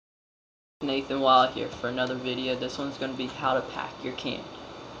Nathan Wild here for another video. This one's going to be how to pack your can.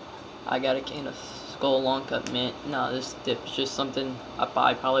 I got a can of Skol Long Cut Mint. Now this dip's just something I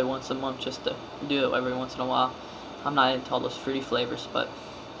buy probably once a month just to do it every once in a while. I'm not into all those fruity flavors, but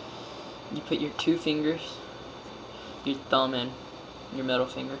you put your two fingers, your thumb and your middle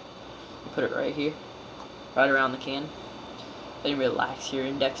finger, you put it right here, right around the can. Then you relax your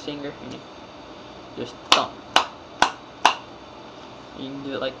index finger and you just thump. You can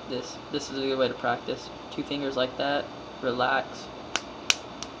do it like this. This is a good way to practice. Two fingers like that. Relax.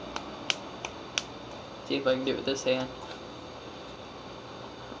 See if I can do it with this hand.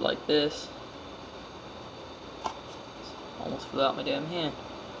 Like this. Almost flew out my damn hand.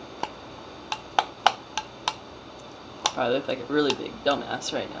 Probably look like a really big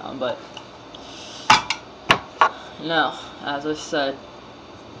dumbass right now, but no, as I said,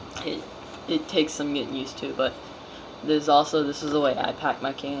 it takes some getting used to, but this is the way I pack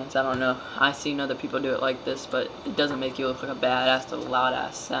my cans. I don't know. I've seen other people do it like this, but it doesn't make you look like a badass, a loud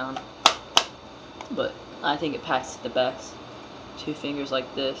ass sound. But I think it packs it the best. Two fingers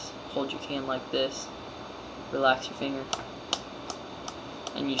like this. Hold your can like this. Relax your finger.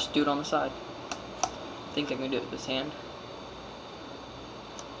 And you just do it on the side. I think I can do it with this hand.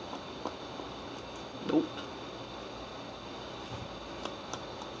 Nope.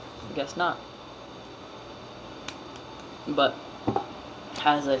 I guess not. But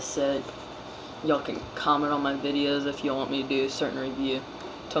as I said, y'all can comment on my videos if you want me to do a certain review.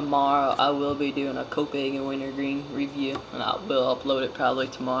 Tomorrow I will be doing a Copenhagen Wintergreen review, and I will upload it probably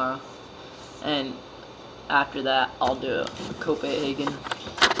tomorrow. And after that I'll do a Copenhagen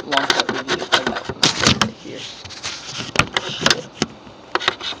Long Cut review. I got one right here. Shit.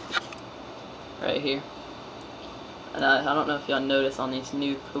 Right here. And I don't know if y'all notice on these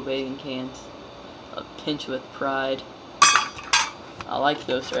new Copenhagen cans, a pinch with pride. I like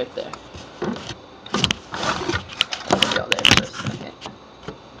those right there. I'll put y'all there for a second.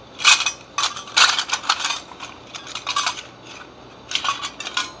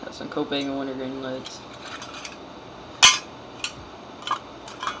 Got some Copenhagen Wintergreen lids.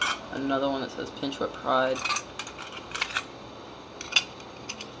 Another one that says pinch with pride.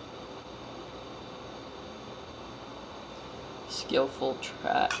 Skillful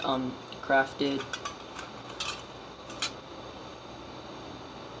crafted.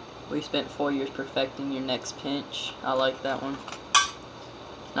 We spent 4 years perfecting your next pinch. I like that one.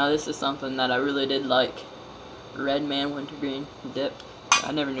 Now this is something that I really did like. Redman Wintergreen dip.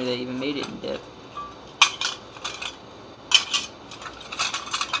 I never knew they even made it in dip.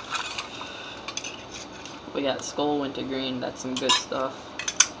 We got Skol Wintergreen. That's some good stuff.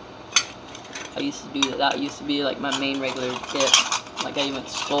 I used to do that. That used to be like my main regular dip. Like I even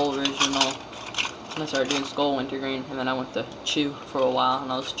Skol Original. And I started doing Skol Wintergreen, and then I went to Chew for a while,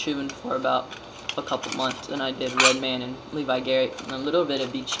 and I was chewing for about a couple months. And I did Redman and Levi Garrett, and a little bit of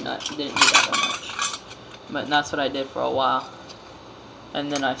Beech Nut. Didn't do that much, but that's what I did for a while.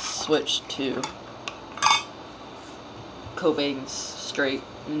 And then I switched to Copenhagen Straight,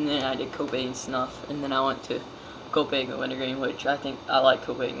 and then I did Copenhagen Snuff, and then I went to Copenhagen Wintergreen, which I think I like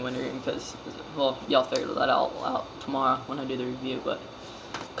Copenhagen Wintergreen because, well, y'all figure that out tomorrow when I do the review. But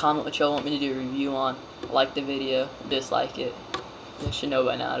comment what y'all want me to do a review on. Like the video, dislike it. You should know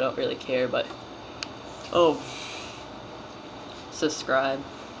by now, I don't really care, but subscribe.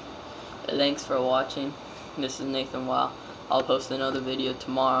 Thanks for watching. This is Nathan Wild. I'll post another video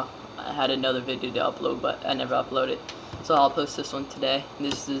tomorrow. I had another video to upload, but I never uploaded, so I'll post this one today.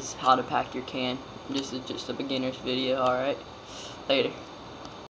 This is how to pack your can. This is just a beginner's video. Alright, later.